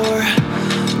score.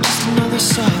 Just another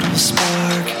subtle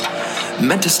spark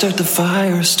meant to start the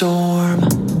firestorm.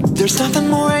 There's nothing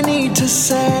more I need to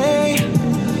say.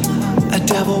 A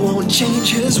devil won't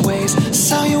change his ways.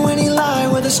 Sell you any lie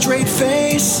with a straight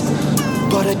face,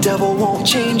 but a devil won't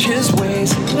change his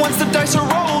ways. Once the dice are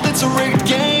rolled, it's a rigged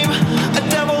game. A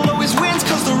devil always wins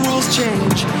cause the rules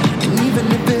change. And even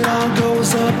if it all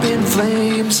goes up in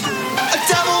flames, a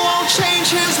devil won't change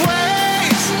his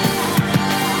ways.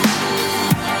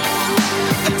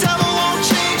 A devil won't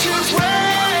change his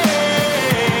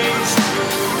ways.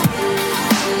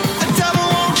 A devil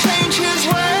won't change his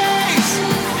ways.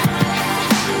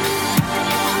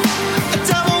 A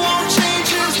devil won't change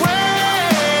his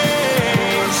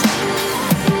ways.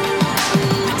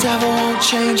 The devil won't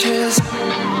change his.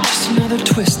 Just another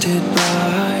twisted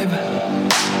bribe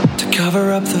to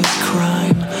cover up the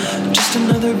crime. Just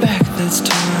another back that's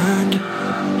turned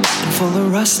and full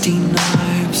of rusty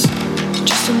knives.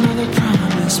 Just another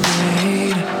promise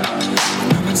made when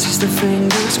no one sees the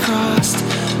fingers crossed.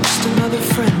 Just another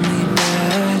friendly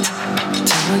bet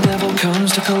till the devil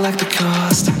comes to collect the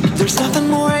cost. There's nothing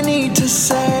more I need to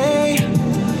say.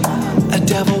 A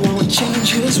devil won't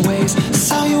change his ways.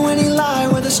 Sell you any lie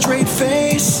with a straight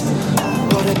face,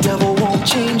 but a devil won't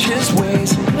change his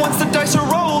ways. Once the dice are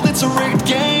rolled, it's a rigged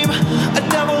game. A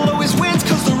devil always wins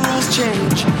cause the rules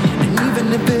change. And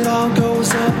even if it all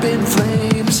goes up in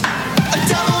flames, a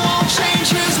devil won't change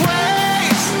his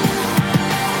ways.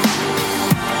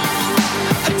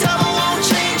 A devil won't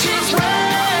change his ways.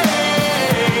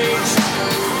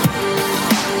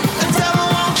 A devil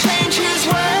won't change his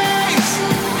ways.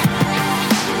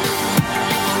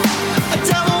 A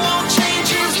devil won't change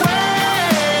his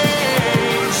ways.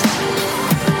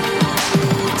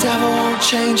 devil won't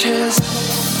change his.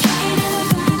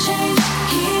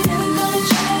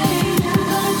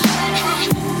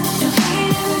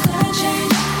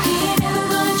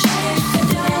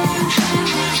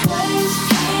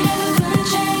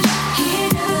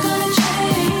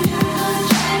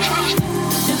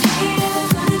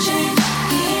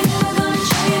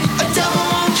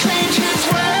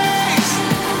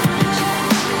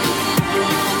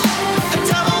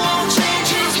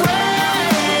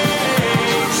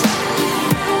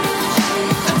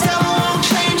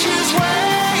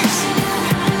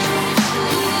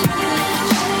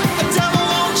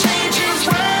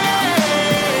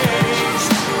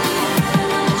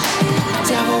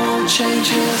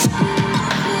 Changes.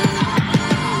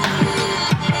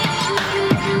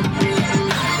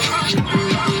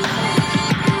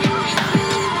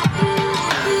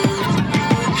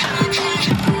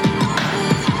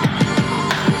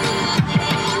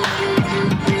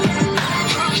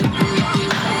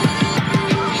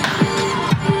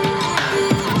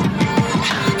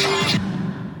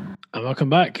 Welcome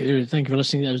back. Thank you for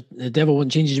listening. That was The Devil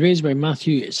Won't Change His Ways by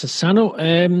Matthew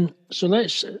Sassano. So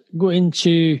let's go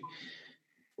into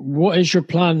what is your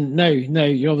plan now. Now,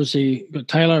 you obviously got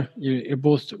Tyler. You're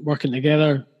both working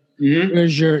together.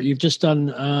 Mm-hmm. You've just done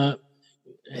a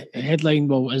headline,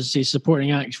 well, as a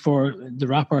supporting act for the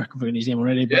rapper. I've forgotten his name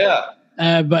already.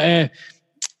 But, but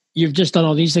you've just done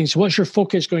all these things. So what's your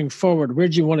focus going forward? Where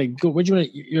do you want to go?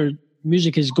 Your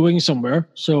music is going somewhere.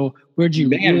 So where do you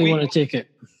really want to take it?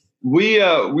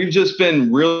 We've just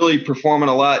been really performing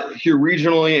a lot here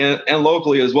regionally and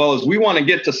locally, as well as we want to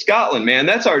get to Scotland, man.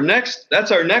 That's our next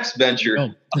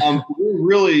venture.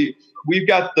 We've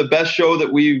got the best show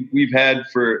that we've had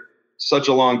for such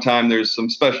a long time. There's some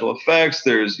special effects.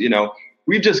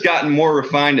 We've just gotten more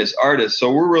refined as artists.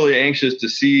 So we're really anxious to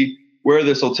see where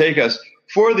this will take us.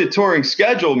 For the touring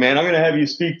schedule, man, I'm going to have you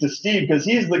speak to Steve, because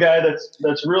he's the guy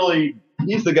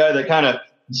he's the guy that kind of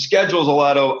schedules a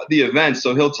lot of the events,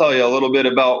 so he'll tell you a little bit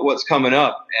about what's coming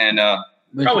up. And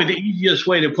probably the easiest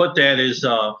way to put that is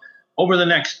over the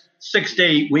next 6 to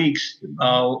 8 weeks,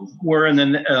 we're in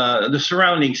the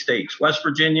surrounding states: West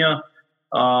Virginia,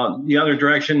 the other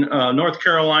direction, North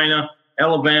Carolina,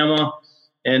 Alabama,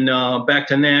 and back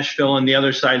to Nashville, and the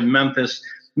other side, Memphis.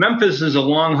 Memphis is a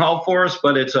long haul for us,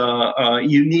 but it's a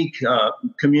unique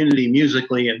community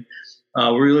musically, and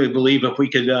we really believe if we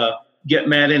could get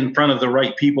Matt in front of the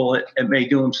right people, it may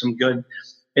do him some good.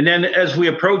 And then as we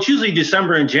approach, usually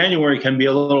December and January can be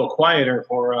a little quieter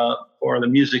for the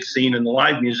music scene and the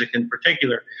live music in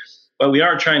particular. But we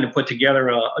are trying to put together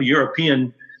a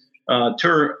European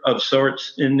tour of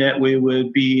sorts, in that we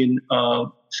would be in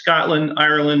Scotland,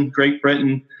 Ireland, Great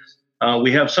Britain.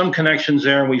 We have some connections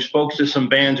there, and we spoke to some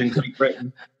bands in Great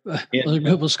Britain.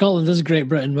 Well, Scotland is Great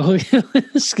Britain.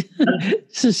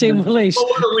 It's the same place. Well,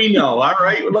 what do we know? All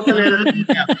right, we're looking at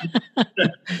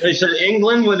it. They said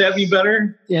England. Would that be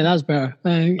better? Yeah, that's better.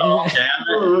 Okay.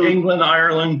 England,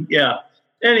 Ireland. Yeah.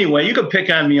 Anyway, you can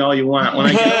pick on me all you want. When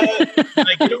I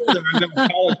get over there, I'm going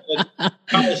to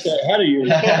polish that head of yours.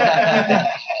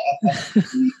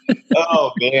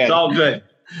 Oh, man. It's all good.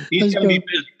 He's going to be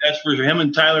busy. That's for sure. Him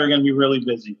and Tyler are going to be really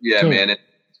busy. Yeah, man. It's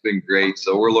been great.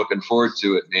 So we're looking forward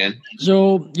to it, man.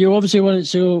 So you obviously wanted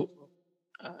to,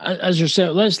 as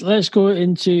yourself, let's go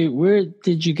into, where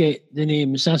did you get the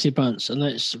name Sassy Pants? And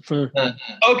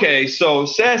Okay, so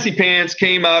Sassy Pants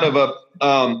came out of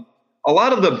a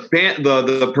lot of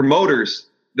the promoters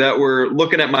that were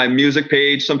looking at my music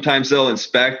page. Sometimes they'll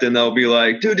inspect and they'll be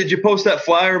like, dude, did you post that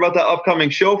flyer about that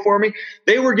upcoming show for me?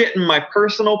 They were getting my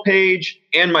personal page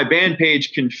and my band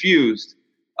page confused.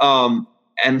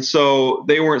 And so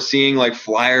they weren't seeing like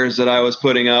flyers that I was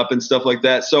putting up and stuff like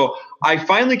that. So I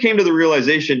finally came to the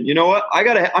realization, you know what? I'm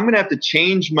going to have to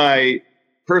change my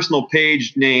personal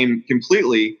page name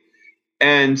completely.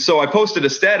 And so I posted a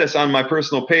status on my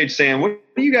personal page saying, what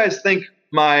do you guys think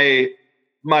my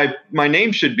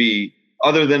name should be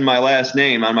other than my last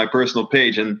name on my personal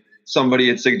page? And somebody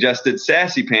had suggested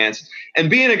Sassy Pants. And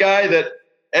being a guy that,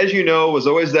 as you know, was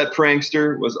always that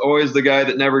prankster, was always the guy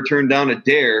that never turned down a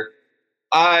dare,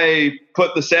 I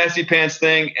put the Sassy Pants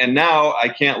thing, and now I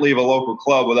can't leave a local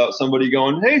club without somebody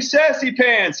going, hey, Sassy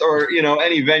Pants, or,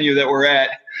 any venue that we're at.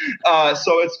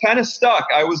 So it's kind of stuck.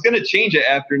 I was going to change it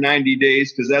after 90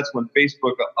 days because that's when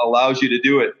Facebook allows you to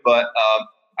do it. But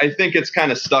I think it's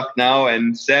kind of stuck now,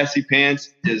 and Sassy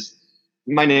Pants is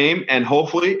my name, and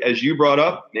hopefully, as you brought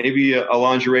up, maybe a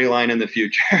lingerie line in the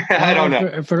future. I don't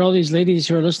know. For all these ladies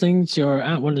who are listening to or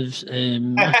at one of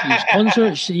Matthew's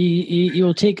concerts, he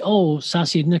will take all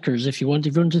sassy knickers if you want.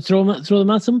 If you want to throw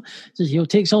them at him, he'll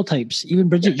take all types, even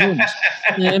Bridget Jones.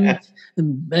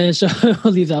 So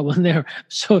I'll leave that one there.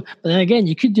 So, but then again,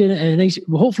 you could do a nice.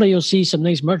 Hopefully, you'll see some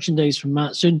nice merchandise from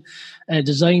Matt soon,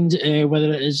 designed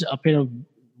whether it is a pair of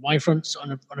Y fronts on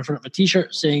the front of a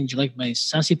T-shirt saying "Do you like my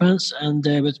sassy pants?" and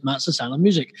with Matt Sassano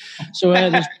music. So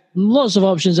there's lots of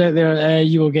options out there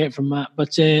you will get from Matt.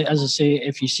 But as I say,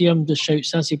 if you see him, just shout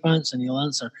 "sassy pants" and he'll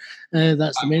answer.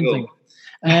 That's the main thing.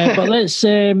 But let's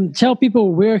tell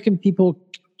people, where can people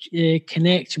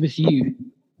connect with you?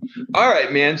 All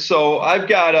right, man. So I've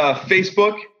got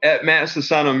Facebook at Matt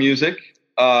Sassano Music,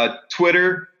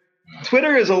 Twitter.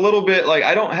 Twitter is a little bit like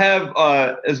I don't have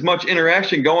as much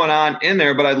interaction going on in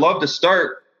there, but I'd love to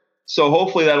start. So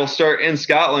hopefully that'll start in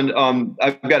Scotland.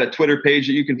 I've got a Twitter page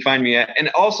that you can find me at, and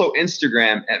also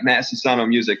Instagram at Matt Sassano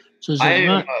Music. So is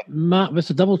it Matt with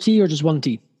a double T or just one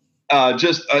T?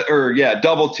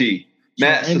 Double T.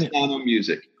 Matt Sassano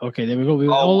Music. Okay, there we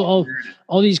go.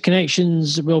 All these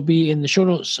connections will be in the show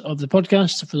notes of the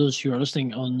podcast for those who are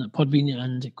listening on Podbean,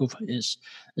 and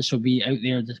this will be out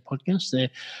there, the podcast.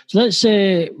 So let's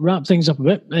wrap things up a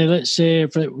bit. Do you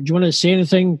want to say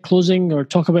anything, closing, or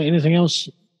talk about anything else?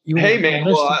 Hey, man.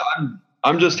 Well,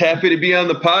 I'm just happy to be on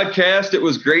the podcast. It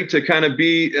was great to kind of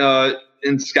be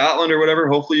in Scotland or whatever.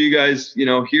 Hopefully you guys,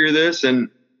 hear this and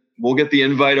we'll get the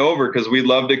invite over because we'd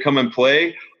love to come and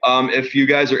play. If you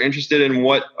guys are interested in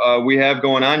what we have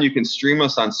going on, you can stream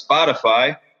us on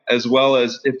Spotify, as well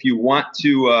as if you want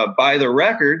to buy the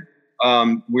record,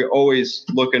 we're always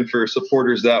looking for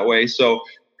supporters that way. So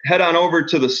head on over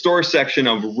to the store section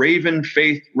of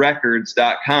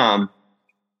ravenfaithrecords.com,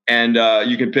 and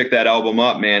you can pick that album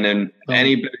up, man. And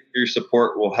any bit of your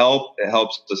support will help. It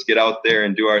helps us get out there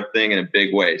and do our thing in a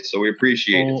big way. So we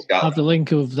appreciate it, Scott. I'll have the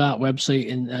link of that website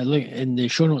in the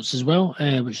show notes as well,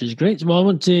 which is great. Well, I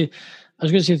was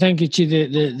going to say thank you to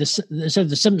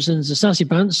the Simpsons, the Sassy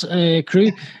Pants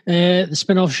crew, the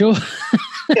spin-off show.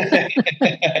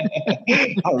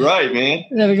 All right, man.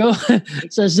 There we go.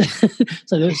 So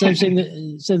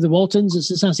the Waltons, it's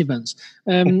the Sassy Pants.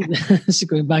 It's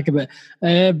going back a bit.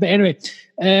 But anyway,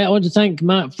 I want to thank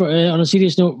Matt for, on a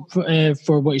serious note,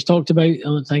 for what he's talked about. I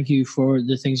want to thank you for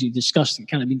the things you discussed. It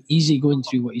can't have been easy going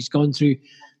through what he's gone through,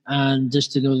 and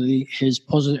just to know that his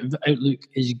positive outlook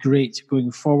is great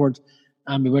going forward.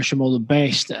 And we wish him all the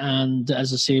best. And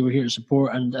as I say, we're here to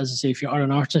support. And as I say, if you are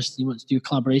an artist, you want to do a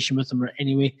collaboration with them or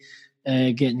any way,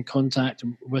 get in contact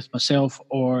with myself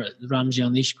or Ramsey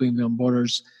Unleashed Going Beyond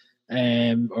Borders,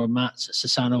 or Matt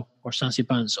Sassano or Sassy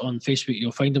Pants on Facebook.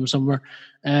 You'll find him somewhere.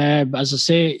 But as I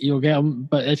say, you'll get him.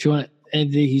 But if you want,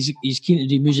 he's keen to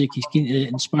do music. He's keen to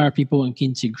inspire people and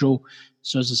keen to grow.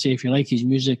 So as I say, if you like his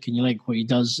music and you like what he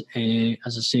does,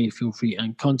 as I say, feel free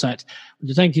and contact.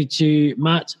 Thank you to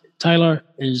Matt, Tyler,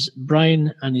 is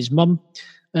Brian, and his mum.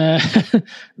 And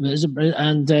as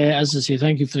I say,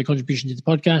 thank you for the contribution to the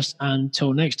podcast.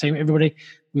 Until next time, everybody,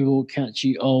 we will catch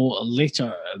you all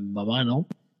later. Bye-bye now.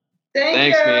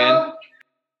 Thanks, man.